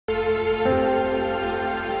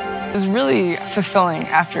It was really fulfilling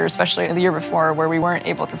after, especially the year before, where we weren't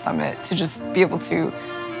able to summit, to just be able to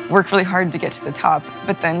work really hard to get to the top,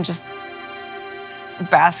 but then just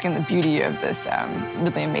bask in the beauty of this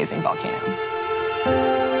really amazing volcano.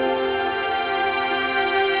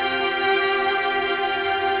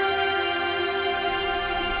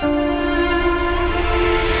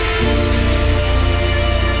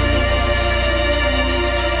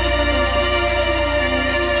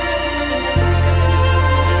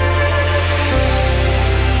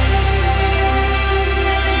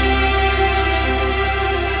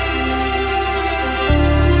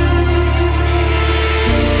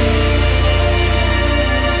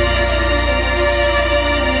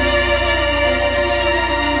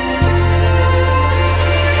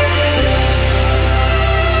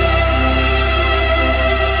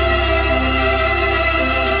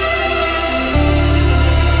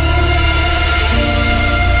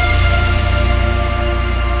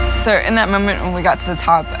 So in that moment when we got to the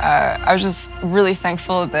top, I was just really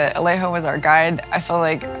thankful that Alejo was our guide. I feel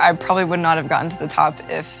like I probably would not have gotten to the top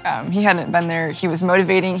if he hadn't been there. He was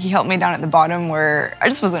motivating. He helped me down at the bottom where I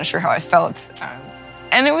just wasn't sure how I felt.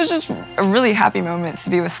 And it was just a really happy moment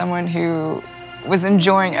to be with someone who was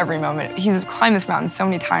enjoying every moment. He's climbed this mountain so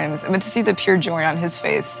many times, but to see the pure joy on his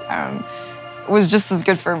face was just as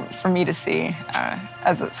good for me to see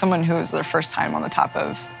as someone who was their first time on the top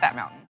of that mountain.